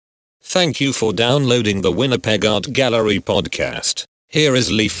Thank you for downloading the Winnipeg Art Gallery podcast. Here is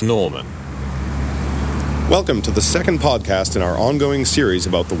Leif Norman. Welcome to the second podcast in our ongoing series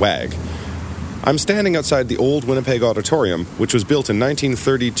about the WAG. I'm standing outside the old Winnipeg Auditorium, which was built in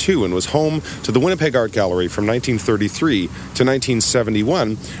 1932 and was home to the Winnipeg Art Gallery from 1933 to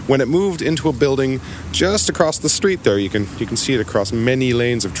 1971, when it moved into a building just across the street there. You can see it across many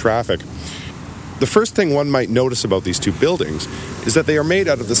lanes of traffic. The first thing one might notice about these two buildings is that they are made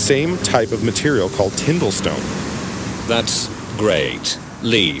out of the same type of material called Tyndallstone. That's great,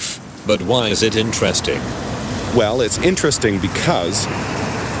 Leif. But why is it interesting? Well, it's interesting because...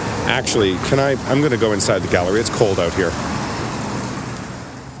 Actually, I'm going to go inside the gallery. It's cold out here.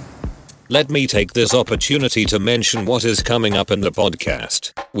 Let me take this opportunity to mention what is coming up in the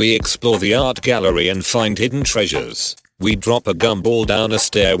podcast. We explore the art gallery and find hidden treasures. We drop a gumball down a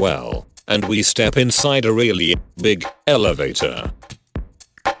stairwell, and we step inside a really big elevator.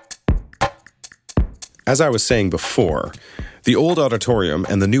 As I was saying before, the old auditorium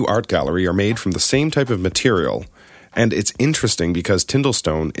and the new art gallery are made from the same type of material. And it's interesting because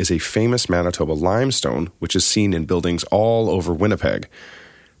Tyndallstone is a famous Manitoba limestone, which is seen in buildings all over Winnipeg.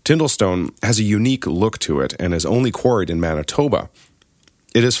 Tyndallstone has a unique look to it and is only quarried in Manitoba.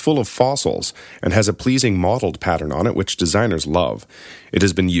 It is full of fossils and has a pleasing mottled pattern on it, which designers love. It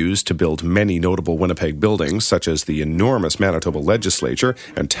has been used to build many notable Winnipeg buildings, such as the enormous Manitoba Legislature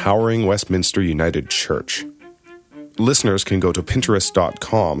and towering Westminster United Church. Listeners can go to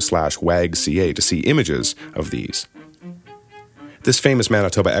pinterest.com/wagca to see images of these. This famous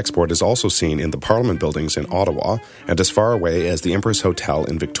Manitoba export is also seen in the Parliament buildings in Ottawa and as far away as the Empress Hotel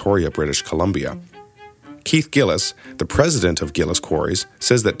in Victoria, British Columbia. Keith Gillis, the president of Gillis Quarries,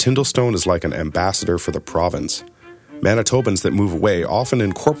 says that Tyndallstone is like an ambassador for the province. Manitobans that move away often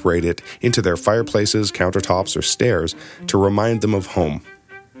incorporate it into their fireplaces, countertops, or stairs to remind them of home.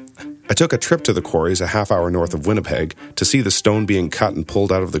 I took a trip to the quarries a half hour north of Winnipeg to see the stone being cut and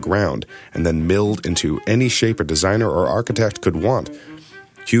pulled out of the ground and then milled into any shape a designer or architect could want.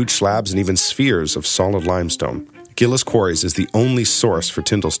 Huge slabs and even spheres of solid limestone. Gillis Quarries is the only source for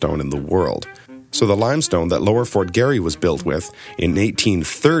Tyndallstone in the world. So the limestone that Lower Fort Garry was built with in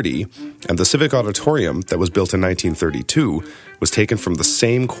 1830 and the Civic Auditorium that was built in 1932 was taken from the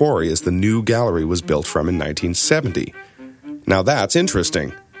same quarry as the new gallery was built from in 1970. Now that's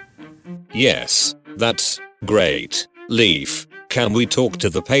interesting. Yes, that's great. Leif, can we talk to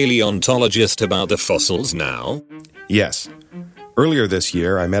the paleontologist about the fossils now? Yes. Earlier this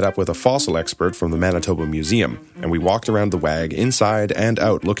year, I met up with a fossil expert from the Manitoba Museum, and we walked around the WAG inside and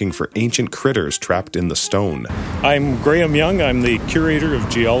out looking for ancient critters trapped in the stone. I'm Graham Young. I'm the curator of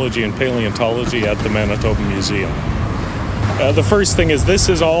geology and paleontology at the Manitoba Museum. The first thing is this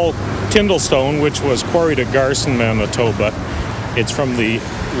is all Tyndallstone, which was quarried at Garson, Manitoba. It's from the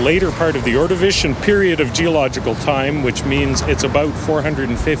later part of the Ordovician period of geological time, which means it's about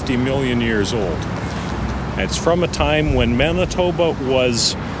 450 million years old. It's from a time when Manitoba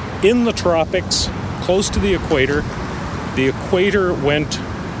was in the tropics, close to the equator. The equator went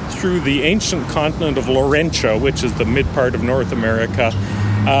through the ancient continent of Laurentia, which is the mid part of North America.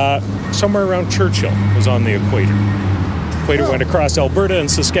 Somewhere around Churchill was on the equator. The equator went across Alberta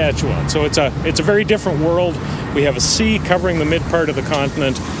and Saskatchewan. So it's a very different world. We have a sea covering the mid part of the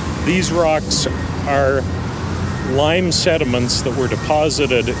continent. These rocks are lime sediments that were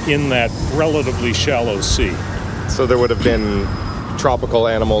deposited in that relatively shallow sea. So there would have been tropical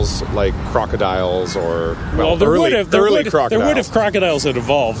animals like crocodiles or... There would have crocodiles that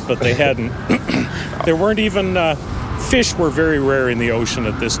evolved, but they hadn't. There weren't even... fish were very rare in the ocean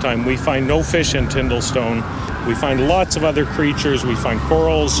at this time. We find no fish in Tyndallstone. We find lots of other creatures. We find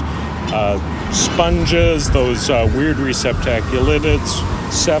corals, sponges, those weird receptaculidids,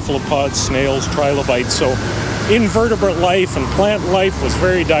 cephalopods, snails, trilobites. So invertebrate life and plant life was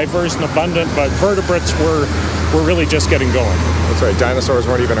very diverse and abundant, but vertebrates were really just getting going. That's right. Dinosaurs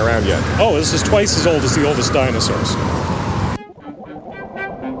weren't even around yet. Oh, this is twice as old as the oldest dinosaurs.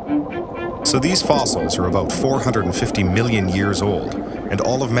 So these fossils are about 450 million years old, and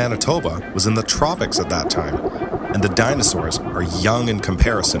all of Manitoba was in the tropics at that time. And the dinosaurs are young in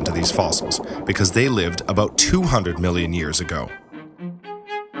comparison to these fossils, because they lived about 200 million years ago.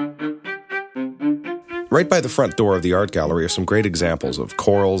 Right by the front door of the art gallery are some great examples of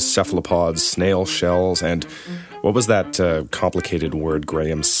corals, cephalopods, snail shells, and what was that complicated word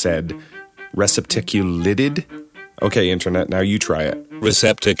Graham said? Receptaculidid? Okay, Internet, now you try it.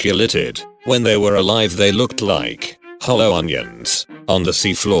 Receptaculitid. When they were alive, they looked like hollow onions on the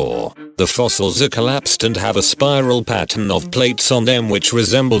seafloor. The fossils are collapsed and have a spiral pattern of plates on them which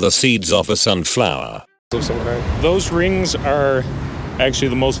resemble the seeds of a sunflower. Those rings are actually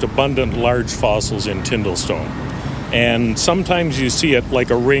the most abundant large fossils in Tyndallstone. And sometimes you see it like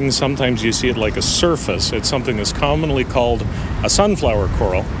a ring, sometimes you see it like a surface. It's something that's commonly called a sunflower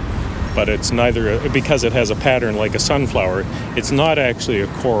coral, but it's neither, because it has a pattern like a sunflower. It's not actually a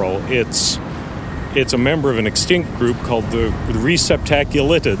coral. It's a member of an extinct group called the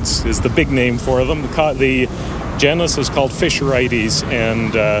Receptaculidids, is the big name for them. The genus is called Fischerites,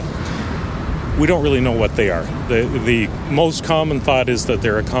 and we don't really know what they are. The most common thought is that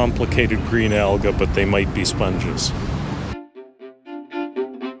they're a complicated green alga, but they might be sponges.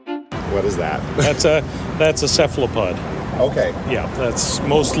 What is that? That's a cephalopod. Okay. Yeah, that's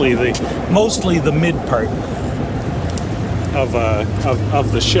mostly the mid part of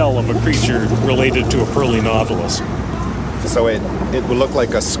the shell of a creature related to a pearly nautilus. So it would look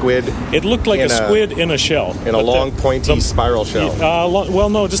like a squid. It looked like a squid in a shell. In a long, pointy spiral shell.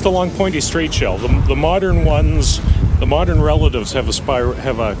 No, just a long, pointy, straight shell. The modern ones, the modern relatives have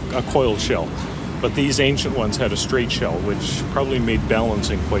a coiled shell, but these ancient ones had a straight shell, which probably made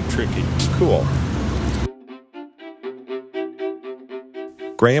balancing quite tricky. Cool.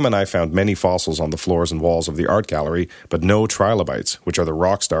 Graham and I found many fossils on the floors and walls of the art gallery, but no trilobites, which are the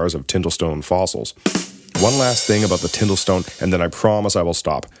rock stars of Tyndallstone fossils. One last thing about the Tyndallstone, and then I promise I will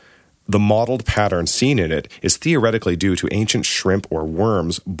stop. The mottled pattern seen in it is theoretically due to ancient shrimp or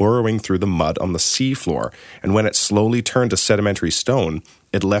worms burrowing through the mud on the seafloor, and when it slowly turned to sedimentary stone,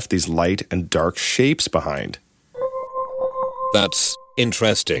 it left these light and dark shapes behind. That's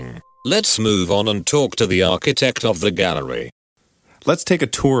interesting. Let's move on and talk to the architect of the gallery. Let's take a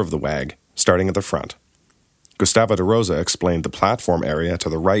tour of the WAG, starting at the front. Gustavo de Rosa explained the platform area to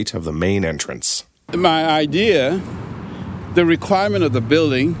the right of the main entrance. My idea, the requirement of the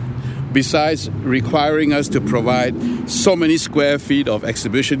building, besides requiring us to provide so many square feet of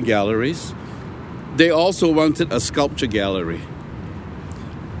exhibition galleries, they also wanted a sculpture gallery.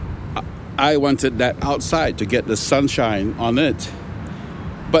 I wanted that outside to get the sunshine on it.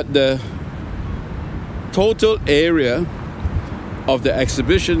 But the total area of the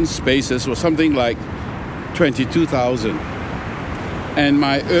exhibition spaces was something like 22,000. And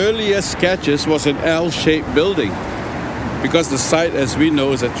my earlier sketches was an L-shaped building because the site, as we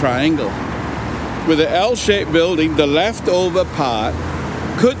know, is a triangle. With the L-shaped building, the leftover part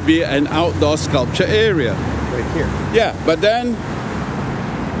could be an outdoor sculpture area. Right here. Yeah, but then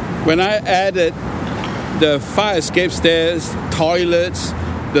when I added the fire escape stairs, toilets,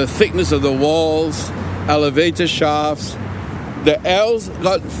 the thickness of the walls, elevator shafts, the L's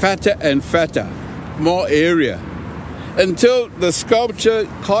got fatter and fatter, more area, until the sculpture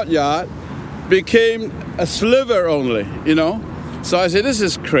courtyard became a sliver only, So I said, this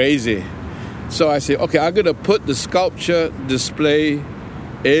is crazy. So I said, okay, I'm going to put the sculpture display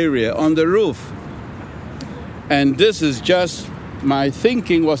area on the roof. And this is just, my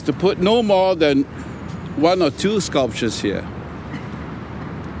thinking was to put no more than 1 or 2 sculptures here.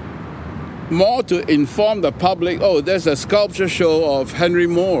 More to inform the public, there's a sculpture show of Henry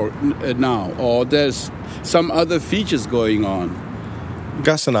Moore now, or there's some other features going on.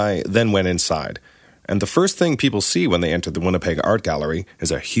 Gus and I then went inside, and the first thing people see when they enter the Winnipeg Art Gallery is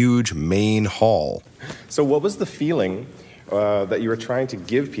a huge main hall. So what was the feeling that you were trying to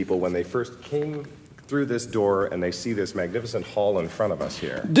give people when they first came through this door and they see this magnificent hall in front of us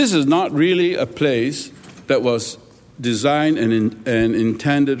here? This is not really a place that was designed and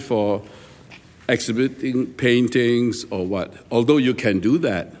intended for exhibiting paintings or what, although you can do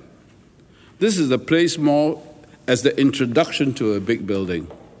that. This is a place more as the introduction to a big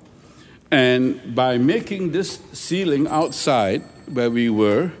building. And by making this ceiling outside where we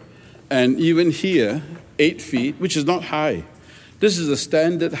were, and even here, 8 feet, which is not high. This is the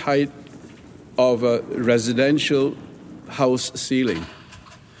standard height of a residential house ceiling.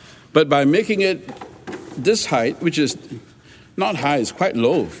 But by making it this height, which is not high, it's quite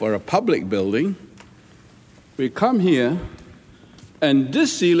low for a public building, we come here, and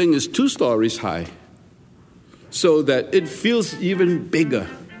this ceiling is 2 stories high, so that it feels even bigger,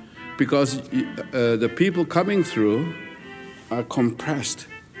 because the people coming through are compressed.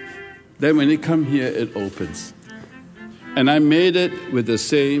 Then when they come here, it opens. And I made it with the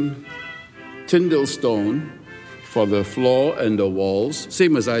same Tyndallstone for the floor and the walls,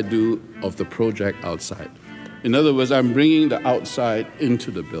 same as I do of the project outside. In other words, I'm bringing the outside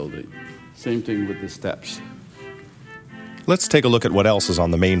into the building. Same thing with the steps. Let's take a look at what else is on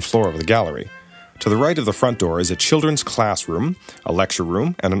the main floor of the gallery. To the right of the front door is a children's classroom, a lecture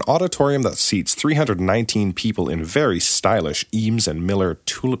room, and an auditorium that seats 319 people in very stylish Eames and Miller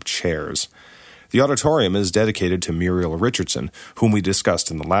tulip chairs. The auditorium is dedicated to Muriel Richardson, whom we discussed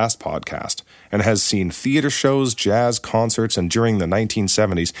in the last podcast, and has seen theater shows, jazz concerts, and during the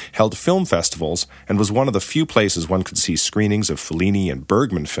 1970s held film festivals and was one of the few places one could see screenings of Fellini and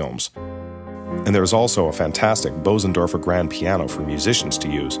Bergman films. And there is also a fantastic Bosendorfer grand piano for musicians to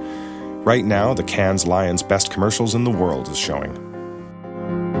use. Right now, the Cannes Lions Best Commercials in the World is showing.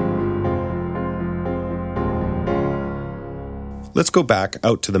 Let's go back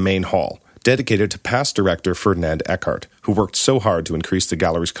out to the main hall, dedicated to past director Ferdinand Eckhart, who worked so hard to increase the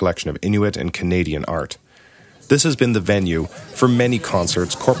gallery's collection of Inuit and Canadian art. This has been the venue for many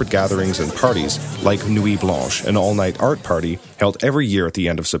concerts, corporate gatherings, and parties, like Nuit Blanche, an all-night art party held every year at the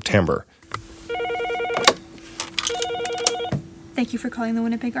end of September. Thank you for calling the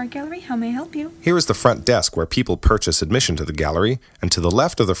Winnipeg Art Gallery. How may I help you? Here is the front desk where people purchase admission to the gallery, and to the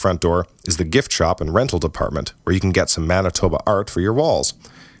left of the front door is the gift shop and rental department, where you can get some Manitoba art for your walls.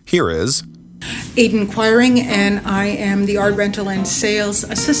 Here is Aidan Quiring, and I am the art rental and sales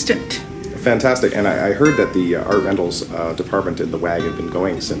assistant. fantastic. And I heard that the art rentals department in the WAG had been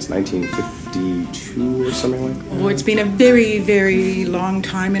going since 1952 or something like that. Oh, it's been a very, very long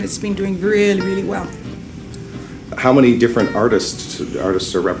time, and it's been doing really, really well. How many different artists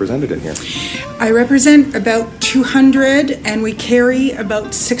are represented in here? I represent about 200, and we carry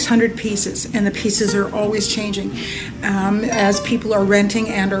about 600 pieces, and the pieces are always changing. As people are renting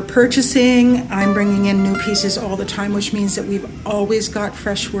and are purchasing, I'm bringing in new pieces all the time, which means that we've always got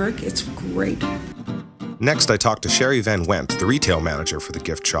fresh work. It's great. Next, I talked to Sherry Van Went, the retail manager for the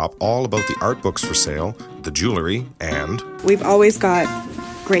gift shop, all about the art books for sale, the jewelry, and... We've always got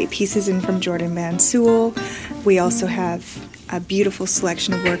great pieces in from Jordan Van Sewell. We also have a beautiful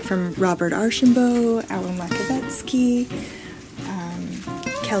selection of work from Robert Archambault, Alan Makovetsky,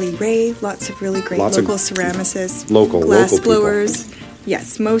 Kelly Ray, lots of really great local ceramicists, glass blowers. People.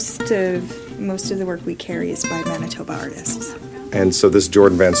 Yes, most of the work we carry is by Manitoba artists. And so this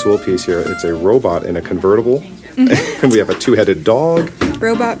Jordan Van Sewell piece here, it's a robot in a convertible. Mm-hmm. And we have a two-headed dog.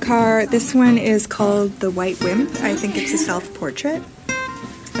 Robot car. This one is called the White Wimp. I think it's a self-portrait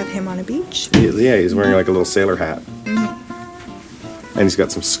of him on a beach. Yeah, he's wearing like a little sailor hat. Mm-hmm. And he's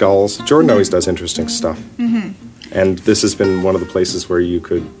got some skulls. Jordan always does interesting stuff. Mm-hmm. And this has been one of the places where you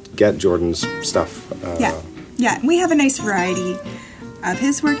could get Jordan's stuff. Yeah. We have a nice variety of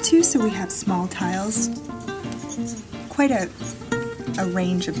his work too. So we have small tiles. Quite a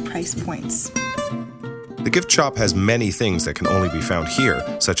range of price points. The gift shop has many things that can only be found here,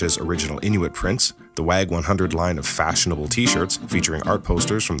 such as original Inuit prints, the WAG 100 line of fashionable t-shirts featuring art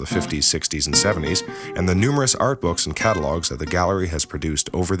posters from the 50s, 60s, and 70s, and the numerous art books and catalogs that the gallery has produced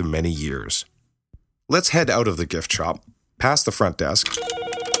over the many years. Let's head out of the gift shop, past the front desk,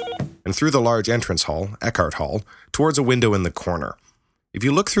 and through the large entrance hall, Eckhart Hall, towards a window in the corner. If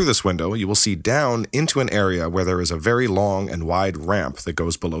you look through this window, you will see down into an area where there is a very long and wide ramp that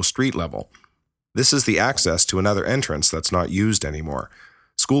goes below street level. This is the access to another entrance that's not used anymore.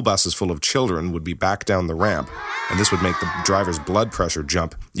 School buses full of children would be back down the ramp, and this would make the driver's blood pressure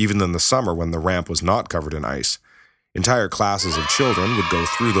jump even in the summer when the ramp was not covered in ice. Entire classes of children would go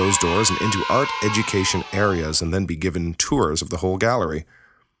through those doors and into art education areas and then be given tours of the whole gallery.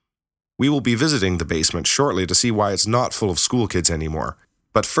 We will be visiting the basement shortly to see why it's not full of school kids anymore.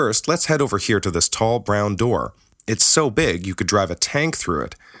 But first, let's head over here to this tall brown door. It's so big you could drive a tank through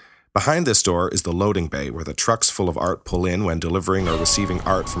it. Behind this door is the loading bay where the trucks full of art pull in when delivering or receiving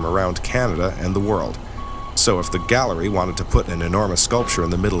art from around Canada and the world. So if the gallery wanted to put an enormous sculpture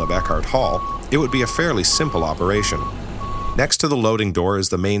in the middle of Eckhart Hall, it would be a fairly simple operation. Next to the loading door is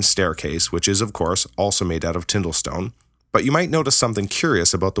the main staircase, which is, of course, also made out of Tyndallstone. But you might notice something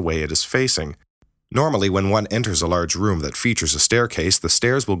curious about the way it is facing. Normally, when one enters a large room that features a staircase, the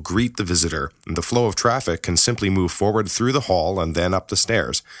stairs will greet the visitor, and the flow of traffic can simply move forward through the hall and then up the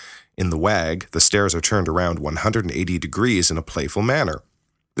stairs. In the WAG, the stairs are turned around 180 degrees in a playful manner.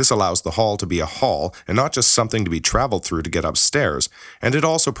 This allows the hall to be a hall and not just something to be traveled through to get upstairs, and it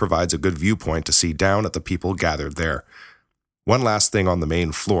also provides a good viewpoint to see down at the people gathered there. One last thing on the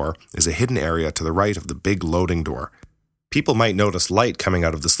main floor is a hidden area to the right of the big loading door. People might notice light coming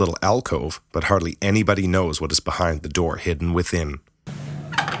out of this little alcove, but hardly anybody knows what is behind the door hidden within.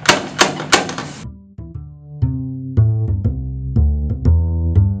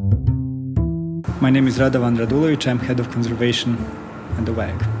 My name is Radovan Radulovic. I'm head of conservation at the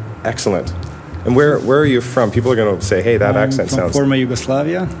WAG. Excellent. And where are you from? People are going to say, hey, that accent sounds... I'm from former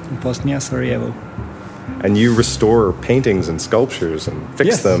Yugoslavia, in Bosnia, Sarajevo. And you restore paintings and sculptures and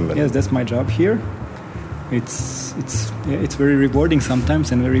fix them? Yes, that's my job here. It's very rewarding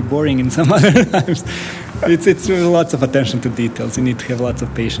sometimes and very boring in some other times. It's lots of attention to details. You need to have lots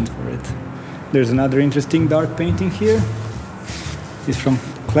of patience for it. There's another interesting dark painting here. It's from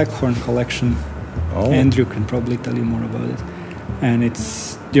Cleghorn collection. Oh. Andrew can probably tell you more about it. And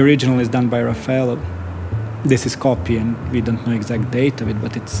the original is done by Raffaello. This is copy, and we don't know exact date of it,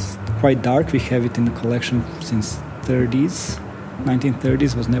 but it's quite dark. We have it in the collection since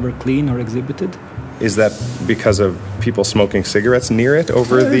 1930s, was never cleaned or exhibited. Is that because of people smoking cigarettes near it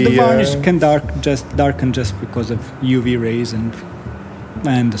over the... The varnish can darken just because of UV rays and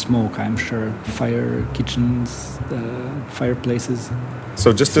the smoke, I'm sure. Fire, kitchens, fireplaces.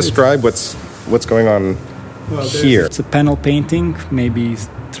 So just describe what's going on here. It's a panel painting, maybe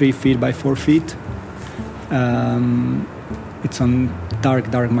 3 feet by 4 feet. It's on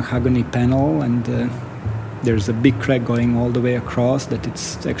dark mahogany panel, and there's a big crack going all the way across that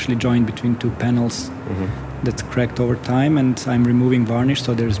it's actually joined between 2 panels that's cracked over time, and I'm removing varnish,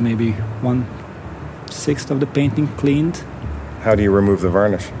 so there's maybe 1/6 of the painting cleaned. How do you remove the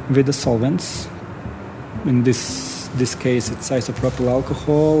varnish? With the solvents. In this case, it's isopropyl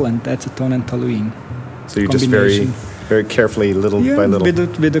alcohol and acetone and toluene. So you just very carefully, little by little...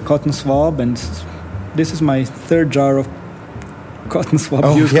 with the cotton swab, and this is my 3rd jar of cotton swab,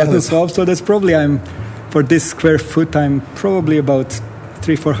 cotton swab, so that's probably for this square foot, I'm probably about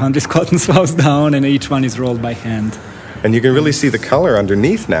 300-400 cotton swabs down, and each one is rolled by hand. And you can really see the color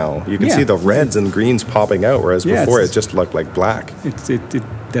underneath now. You can see the reds and greens popping out, whereas before it just looked like black. It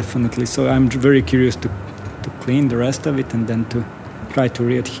definitely. So I'm very curious to clean the rest of it and then to try to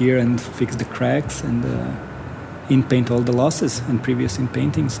re-adhere and fix the cracks and in-paint all the losses and previous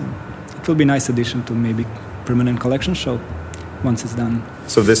in-paintings. And it will be a nice addition to maybe permanent collection show once it's done.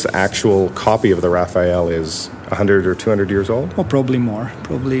 So this actual copy of the Raphael is 100 or 200 years old? Oh, probably more.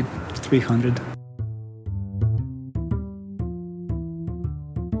 Probably 300.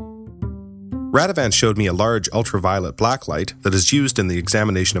 Radovan showed me a large ultraviolet blacklight that is used in the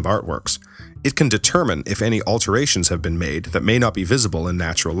examination of artworks. It can determine if any alterations have been made that may not be visible in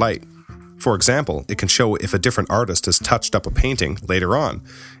natural light. For example, it can show if a different artist has touched up a painting later on.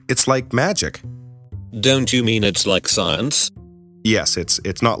 It's like magic. Don't you mean it's like science? Yes,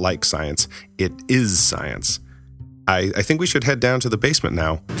 it's not like science. It is science. I think we should head down to the basement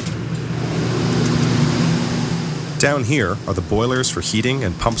now. Down here are the boilers for heating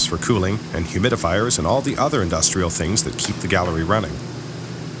and pumps for cooling and humidifiers and all the other industrial things that keep the gallery running.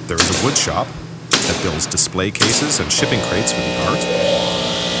 There is a wood shop that builds display cases and shipping crates for the art.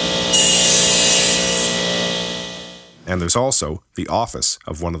 And there's also the office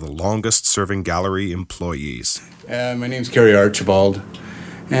of one of the longest-serving gallery employees. My name's Kerry Archibald,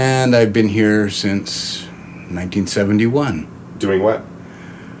 and I've been here since 1971. Doing what?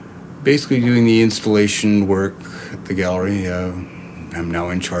 Basically doing the installation work at the gallery. I'm now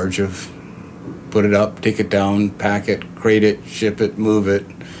in charge of put it up, take it down, pack it, crate it, ship it, move it.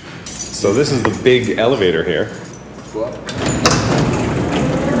 So this is the big elevator here.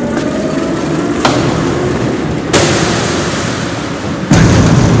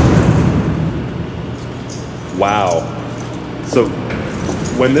 Wow. So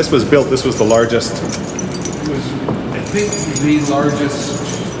when this was built, this was the largest... It was, I think, the largest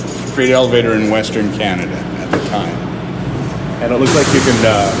freight elevator in Western Canada at the time. And it looks like you can...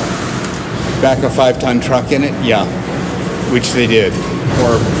 back a 5-ton truck in it? Yeah. Which they did.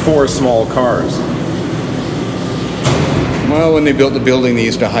 Or 4 small cars. Well, when they built the building, they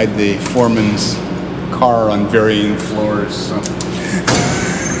used to hide the foreman's car on varying floors. So.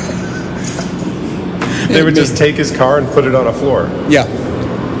 They would just take his car and put it on a floor? Yeah.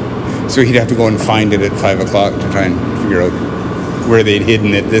 So he'd have to go and find it at 5 o'clock to try and figure out where they'd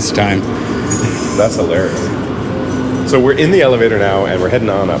hidden it this time. That's hilarious. So we're in the elevator now, and we're heading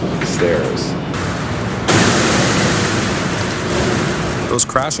on up the stairs. Those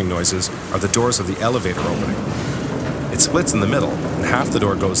crashing noises are the doors of the elevator opening. It splits in the middle, and half the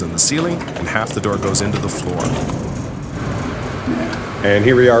door goes in the ceiling, and half the door goes into the floor. And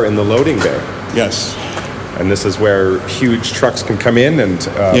here we are in the loading bay. Yes. And this is where huge trucks can come in and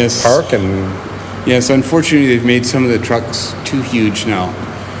park and... Yes, unfortunately, they've made some of the trucks too huge now.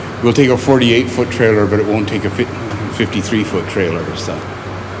 We'll take a 48-foot trailer, but it won't take a 53-foot trailer. So.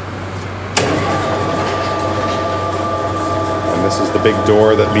 And this is the big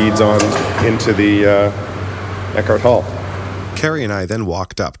door that leads on into the Eckhart Hall. Kerry and I then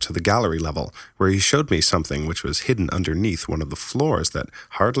walked up to the gallery level, where he showed me something which was hidden underneath one of the floors that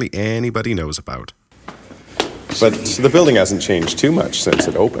hardly anybody knows about. But the building hasn't changed too much since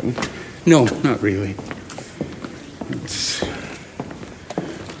it opened. No, not really. It's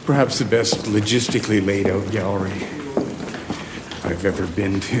perhaps the best logistically laid out gallery I've ever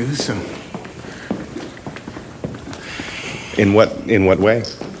been to, so. In what way?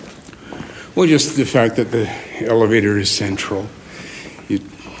 Well, just the fact that the elevator is central. It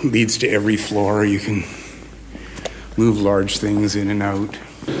leads to every floor. You can move large things in and out.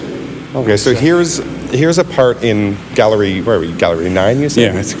 Okay, so here's a part in Gallery, where are we, Gallery 9, you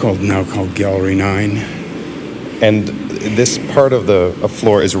said? Yeah, it's now called Gallery 9. And this part of the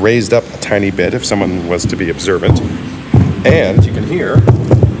floor is raised up a tiny bit if someone was to be observant. And you can hear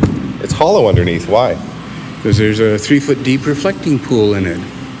it's hollow underneath. Why? Because there's a 3-foot deep reflecting pool in it.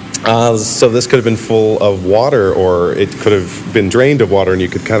 So this could have been full of water, or it could have been drained of water, and you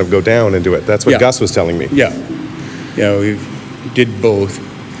could kind of go down into it. That's what Gus was telling me. Yeah, we did both.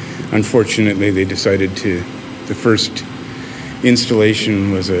 Unfortunately, they decided the first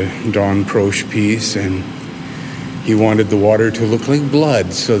installation was a Don Prosch piece, and he wanted the water to look like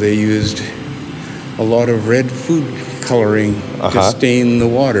blood, so they used a lot of red food coloring to stain the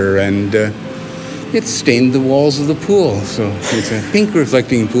water, and it stained the walls of the pool, so it's a pink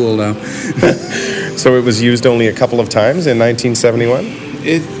reflecting pool now. So it was used only a couple of times in 1971?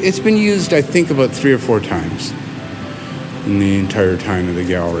 It's been used, I think, about 3 or 4 times in the entire time of the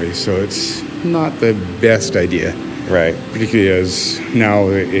gallery, so it's not the best idea. Right. Particularly as now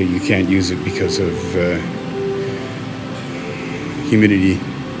you can't use it because of humidity.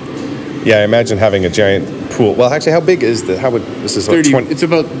 Yeah, I imagine having a giant pool. Well, actually, how big is this is 30, it's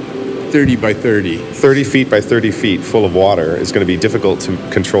about 30 by 30. 30 feet by 30 feet full of water is going to be difficult to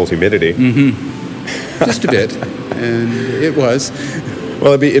control humidity. Mm-hmm. Just a bit, and it was.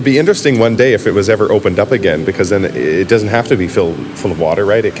 Well, it'd be interesting one day if it was ever opened up again, because then it doesn't have to be full of water,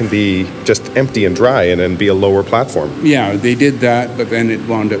 right? It can be just empty and dry and then be a lower platform. Yeah, they did that, but then it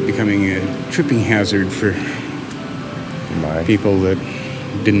wound up becoming a tripping hazard for people that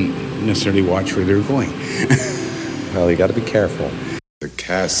didn't necessarily watch where they were going. Well, you got to be careful. The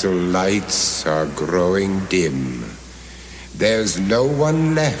castle lights are growing dim. There's no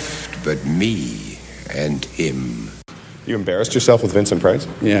one left but me and him. You embarrassed yourself with Vincent Price?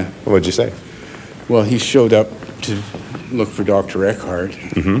 Yeah. What would you say? Well, he showed up to look for Dr. Eckhart.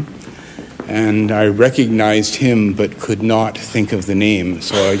 Mm-hmm. And I recognized him but could not think of the name.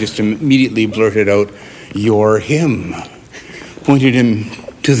 So I just immediately blurted out, "You're him." Pointed him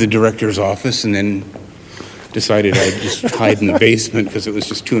to the director's office and then decided I'd just hide in the basement because it was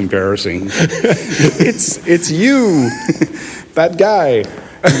just too embarrassing. It's you, that guy.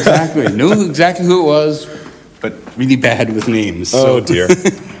 Exactly. Knew exactly who it was, but really bad with names. Oh, dear.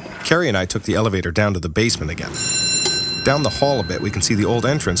 Carrie and I took the elevator down to the basement again. Down the hall a bit, we can see the old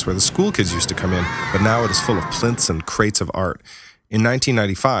entrance where the school kids used to come in, but now it is full of plinths and crates of art. In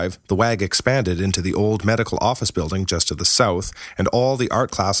 1995, the WAG expanded into the old medical office building just to the south, and all the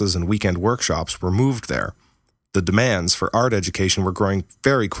art classes and weekend workshops were moved there. The demands for art education were growing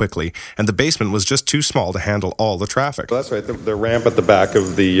very quickly, and the basement was just too small to handle all the traffic. Well, that's right. The ramp at the back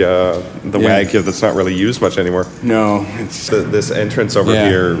of the WAG that's not really used much anymore. No, it's this entrance over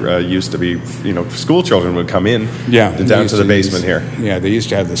here used to be, school children would come in down to the basement here. Yeah, they used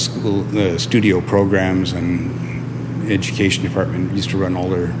to have the studio programs, and education department used to run all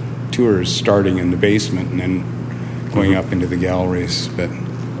their tours starting in the basement and then going up into the galleries.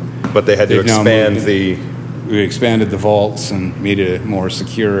 But they had to expand We expanded the vaults and made it a more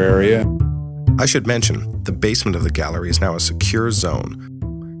secure area. I should mention, the basement of the gallery is now a secure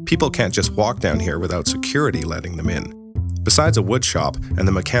zone. People can't just walk down here without security letting them in. Besides a wood shop and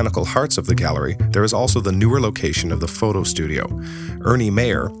the mechanical hearts of the gallery, there is also the newer location of the photo studio. Ernie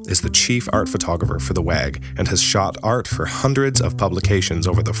Mayer is the chief art photographer for the WAG and has shot art for hundreds of publications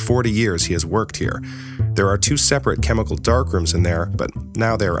over the 40 years he has worked here. There are 2 separate chemical darkrooms in there, but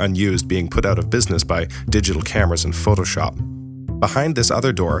now they are unused, being put out of business by digital cameras and Photoshop. Behind this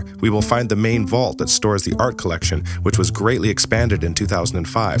other door, we will find the main vault that stores the art collection, which was greatly expanded in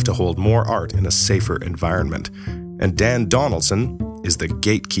 2005 to hold more art in a safer environment. And Dan Donaldson is the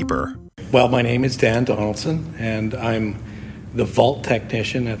gatekeeper. Well, my name is Dan Donaldson, and I'm the vault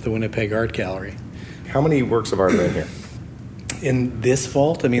technician at the Winnipeg Art Gallery. How many works of art are in here? In this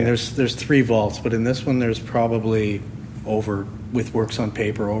vault, there's 3 vaults, but in this one there's probably with works on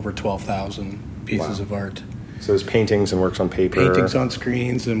paper, over 12,000 pieces of art. So there's paintings and works on paper. Paintings on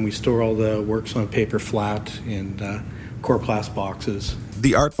screens, and we store all the works on paper flat in Coroplast boxes.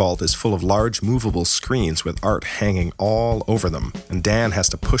 The art vault is full of large movable screens with art hanging all over them, and Dan has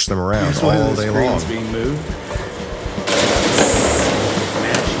to push them around all day long. Being moved.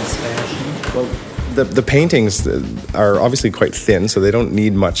 Well, the paintings are obviously quite thin, so they don't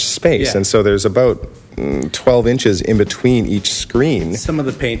need much space, and so there's about 12 inches in between each screen. Some of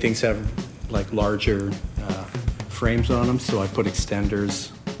the paintings have larger frames on them, so I put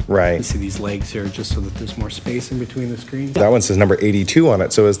extenders Right. You see these legs here just so that there's more space in between the screens. That one says number 82 on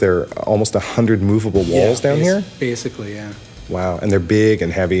it. So is there almost 100 movable walls down here? Basically, yeah. Wow. And they're big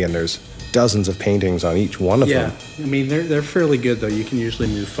and heavy, and there's dozens of paintings on each one of them. Yeah. I mean, they're fairly good, though. You can usually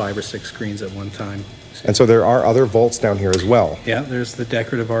move 5 or 6 screens at one time. And so there are other vaults down here as well. Yeah, there's the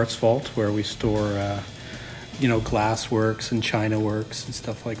Decorative Arts Vault where we store, glass works and china works and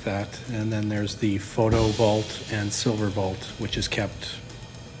stuff like that. And then there's the Photo Vault and Silver Vault, which is kept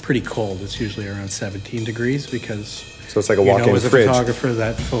pretty cold. It's usually around 17 degrees because... So it's like a walk-in as a fridge. photographer,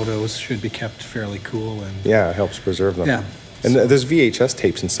 that photos should be kept fairly cool. And yeah, it helps preserve them. Yeah. And there's VHS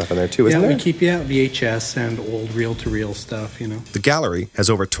tapes and stuff in there too, isn't there? Yeah, we keep VHS and old reel-to-reel stuff, The gallery has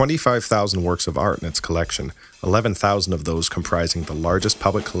over 25,000 works of art in its collection, 11,000 of those comprising the largest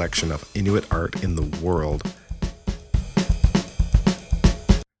public collection of Inuit art in the world.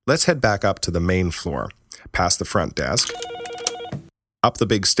 Let's head back up to the main floor, past the front desk, up the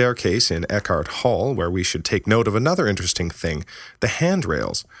big staircase in Eckhart Hall, where we should take note of another interesting thing, the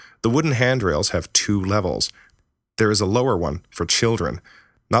handrails. The wooden handrails have 2 levels. There is a lower one for children.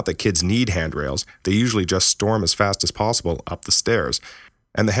 Not that kids need handrails, they usually just storm as fast as possible up the stairs.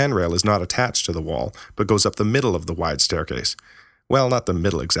 And the handrail is not attached to the wall, but goes up the middle of the wide staircase. Well, not the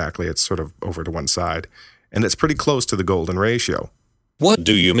middle exactly, it's sort of over to one side. And it's pretty close to the golden ratio. What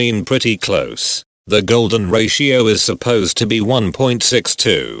do you mean pretty close? The golden ratio is supposed to be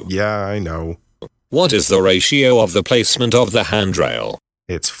 1.62. Yeah, I know. What is the ratio of the placement of the handrail?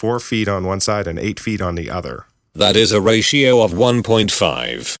 It's 4 feet on one side and 8 feet on the other. That is a ratio of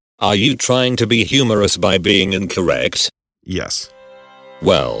 1.5. Are you trying to be humorous by being incorrect? Yes.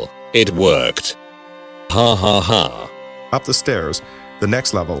 Well, it worked. Ha ha ha. Up the stairs, the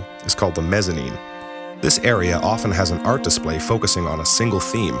next level is called the mezzanine. This area often has an art display focusing on a single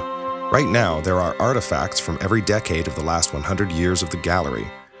theme. Right now, there are artifacts from every decade of the last 100 years of the gallery.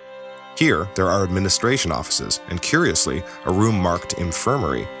 Here, there are administration offices, and curiously, a room marked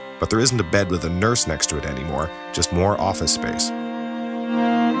infirmary, but there isn't a bed with a nurse next to it anymore, just more office space.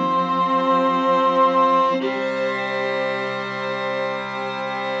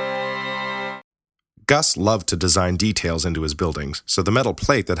 Gus loved to design details into his buildings, so the metal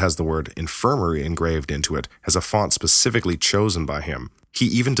plate that has the word infirmary engraved into it has a font specifically chosen by him. He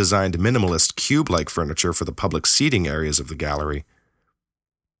even designed minimalist cube-like furniture for the public seating areas of the gallery.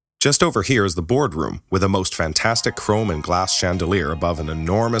 Just over here is the boardroom, with a most fantastic chrome and glass chandelier above an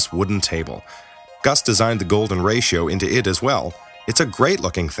enormous wooden table. Gus designed the golden ratio into it as well. It's a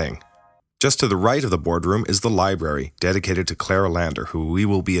great-looking thing. Just to the right of the boardroom is the library, dedicated to Clara Lander, who we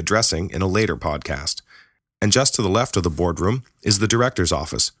will be addressing in a later podcast. And just to the left of the boardroom is the director's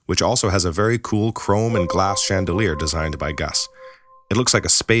office, which also has a very cool chrome and glass chandelier designed by Gus. It looks like a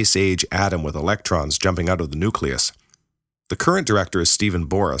space-age atom with electrons jumping out of the nucleus. The current director is Stephen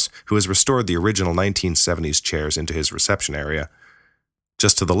Boris, who has restored the original 1970s chairs into his reception area.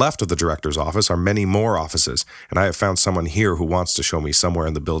 Just to the left of the director's office are many more offices, and I have found someone here who wants to show me somewhere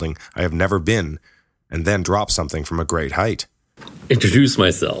in the building I have never been, and then drop something from a great height. Introduce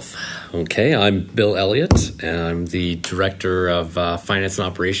myself. Okay, I'm Bill Elliott, and I'm the Director of Finance and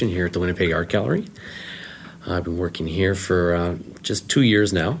Operation here at the Winnipeg Art Gallery. I've been working here for just 2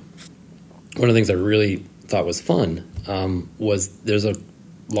 years now. One of the things I really thought was fun was there's a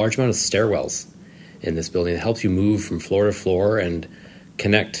large amount of stairwells in this building. It helps you move from floor to floor and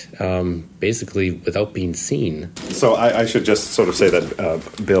connect basically without being seen. So I should just sort of say that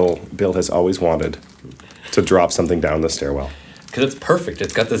Bill has always wanted to drop something down the stairwell. Because it's perfect.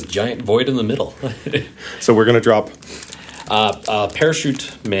 It's got this giant void in the middle. So we're going to drop...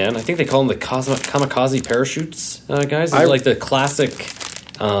 Parachute Man. I think they call them the kamikaze parachutes, guys. They're like the classic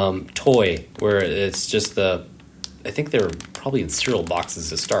toy where it's just I think they were probably in cereal boxes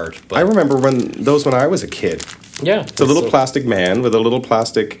to start. But I remember when I was a kid. Yeah. It's a little plastic man with a little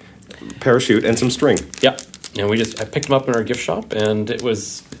plastic parachute and some string. Yeah. And I picked them up in our gift shop, and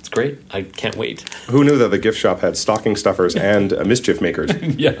it's great. I can't wait. Who knew that the gift shop had stocking stuffers and mischief makers?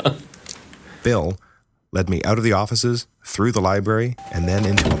 Yeah. Bill led me out of the offices, through the library, and then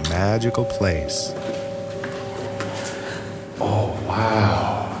into a magical place. Oh,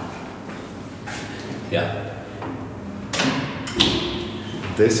 wow. Yeah.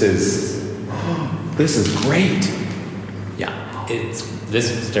 This is great. Yeah,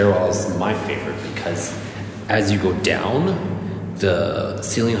 this stairwell is my favorite because as you go down, the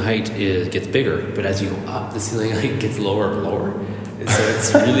ceiling height gets bigger, but as you go up, the ceiling height gets lower and lower. And so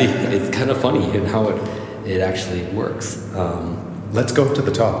it's kind of funny in how it actually works. Let's go to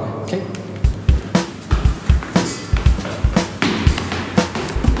the top. Okay.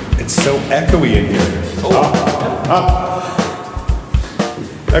 It's so echoey in here.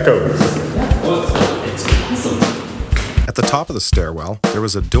 Echoes. It's awesome. At the top of the stairwell, there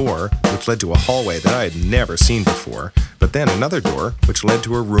was a door which led to a hallway that I had never seen before, but then another door which led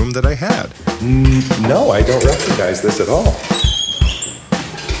to a room that I had. No, I don't recognize this at all.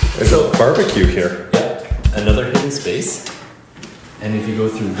 There's a barbecue here. Yeah, another hidden space. And if you go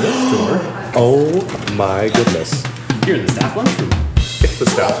through this door... Oh my goodness. You're in the staff lunchroom. It's the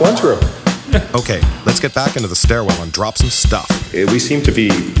staff lunchroom. Okay, let's get back into the stairwell and drop some stuff. We seem to be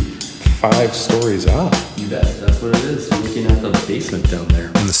 5 stories up. You bet, that's what it is. You're looking at the basement down there.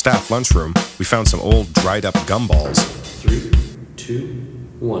 In the staff lunchroom, we found some old dried up gumballs. 3, 2,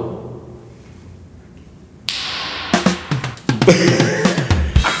 1.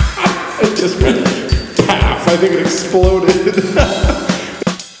 It just went paf. I think it exploded.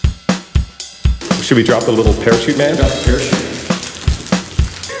 Should we drop the little parachute man? Drop the parachute.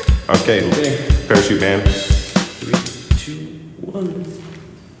 Okay. Parachute man. 3, 2, 1.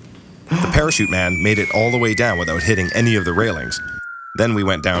 The parachute man made it all the way down without hitting any of the railings. Then we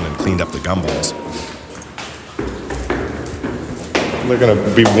went down and cleaned up the gumballs. They're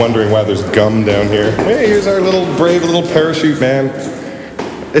gonna be wondering why there's gum down here. Hey, here's our little brave little parachute man.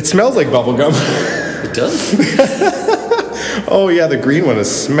 It smells like bubble gum. It does? Oh yeah, the green one is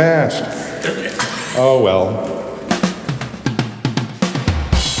smashed. Oh well.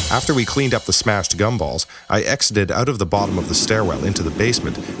 After we cleaned up the smashed gumballs, I exited out of the bottom of the stairwell into the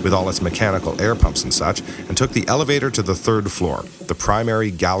basement with all its mechanical air pumps and such, and took the elevator to the 3rd floor, the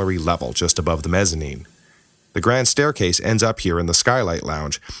primary gallery level just above the mezzanine. The grand staircase ends up here in the Skylight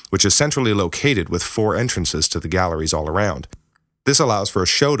Lounge, which is centrally located with 4 entrances to the galleries all around. This allows for a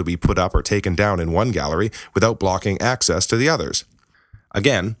show to be put up or taken down in one gallery without blocking access to the others.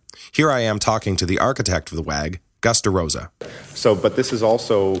 Again, here I am talking to the architect of the WAG, Gus DeRosa. So, but this is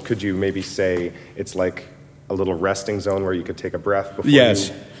also, could you maybe say it's like a little resting zone where you could take a breath before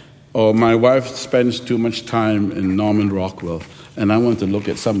Yes. Oh, my wife spends too much time in Norman Rockwell, and I want to look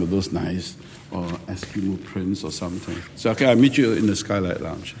at some of those nice Eskimo prints or something. So, okay, I'll meet you in the Skylight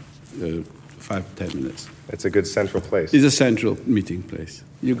Lounge, 5 to 10 minutes. It's a good central place. It's a central meeting place.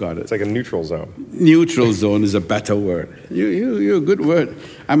 You got it. It's like a neutral zone. Neutral zone is a better word. You're a good word.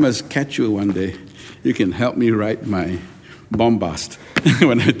 I must catch you one day. You can help me write my bombast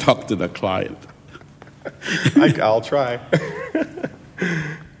when I talk to the client. I'll try.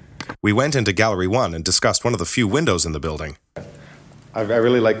 We went into Gallery 1 and discussed one of the few windows in the building. I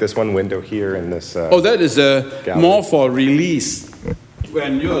really like this one window here in this that is more for release.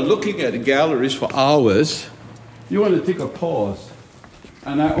 When you're looking at galleries for hours, you want to take a pause.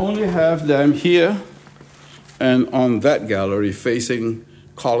 And I only have them here and on that gallery facing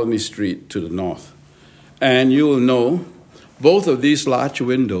Colony Street to the north. And you will know both of these large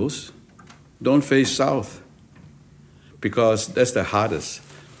windows don't face south because that's the hardest.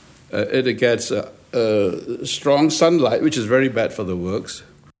 It gets strong sunlight, which is very bad for the works.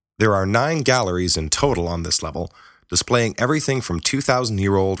 There are 9 galleries in total on this level, displaying everything from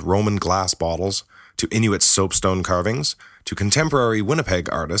 2,000-year-old Roman glass bottles to Inuit soapstone carvings to contemporary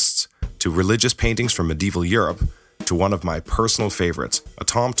Winnipeg artists to religious paintings from medieval Europe to one of my personal favorites, a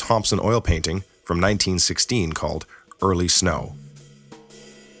Tom Thompson oil painting from 1916 called Early Snow.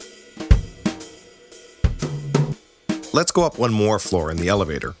 Let's go up one more floor in the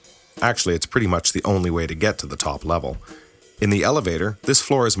elevator. Actually, it's pretty much the only way to get to the top level. In the elevator, this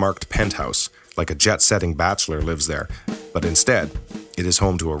floor is marked penthouse, like a jet-setting bachelor lives there, but instead, it is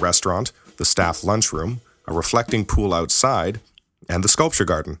home to a restaurant, the staff lunchroom, a reflecting pool outside, and the sculpture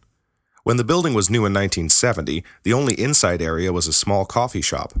garden. When the building was new in 1970, the only inside area was a small coffee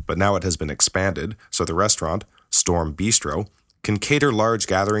shop, but now it has been expanded, so the restaurant, Storm Bistro, can cater large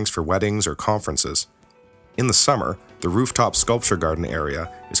gatherings for weddings or conferences. In the summer, the rooftop sculpture garden area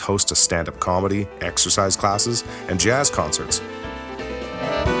is host to stand-up comedy, exercise classes, and jazz concerts.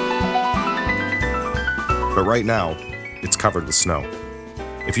 But right now, it's covered with snow.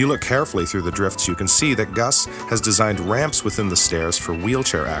 If you look carefully through the drifts, you can see that Gus has designed ramps within the stairs for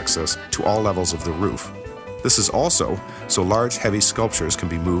wheelchair access to all levels of the roof. This is also so large, heavy sculptures can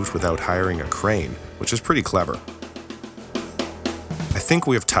be moved without hiring a crane, which is pretty clever. I think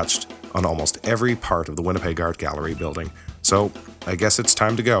we have touched on almost every part of the Winnipeg Art Gallery building, so I guess it's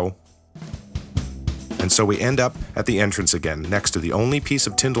time to go. And so we end up at the entrance again, next to the only piece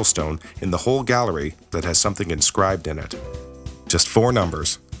of Tyndallstone in the whole gallery that has something inscribed in it. Just 4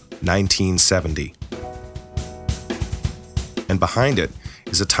 numbers, 1970. And behind it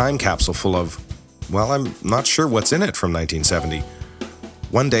is a time capsule full of, well, I'm not sure what's in it from 1970.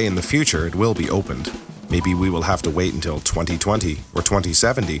 One day in the future, it will be opened. Maybe we will have to wait until 2020 or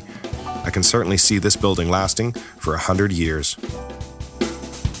 2070. I can certainly see this building lasting for 100 years.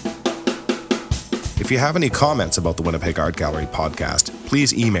 If you have any comments about the Winnipeg Art Gallery podcast,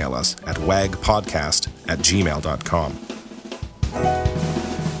 please email us at wagpodcast@gmail.com.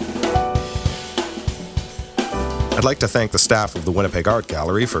 I'd like to thank the staff of the Winnipeg Art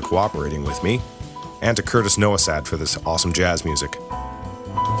Gallery for cooperating with me, and to Curtis Noasad for this awesome jazz music.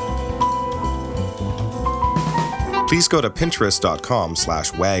 Please go to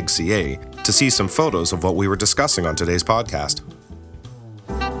pinterest.com/wagca to see some photos of what we were discussing on today's podcast.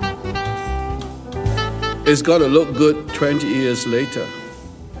 It's got to look good 20 years later.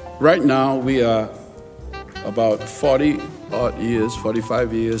 Right now, we are about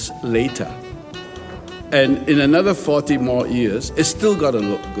 45 years later. And in another 40 more years, it's still got to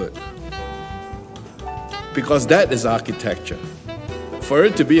look good. Because that is architecture. For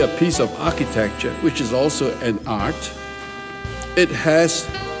it to be a piece of architecture, which is also an art, it has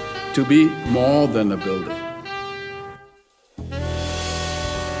to be more than a building.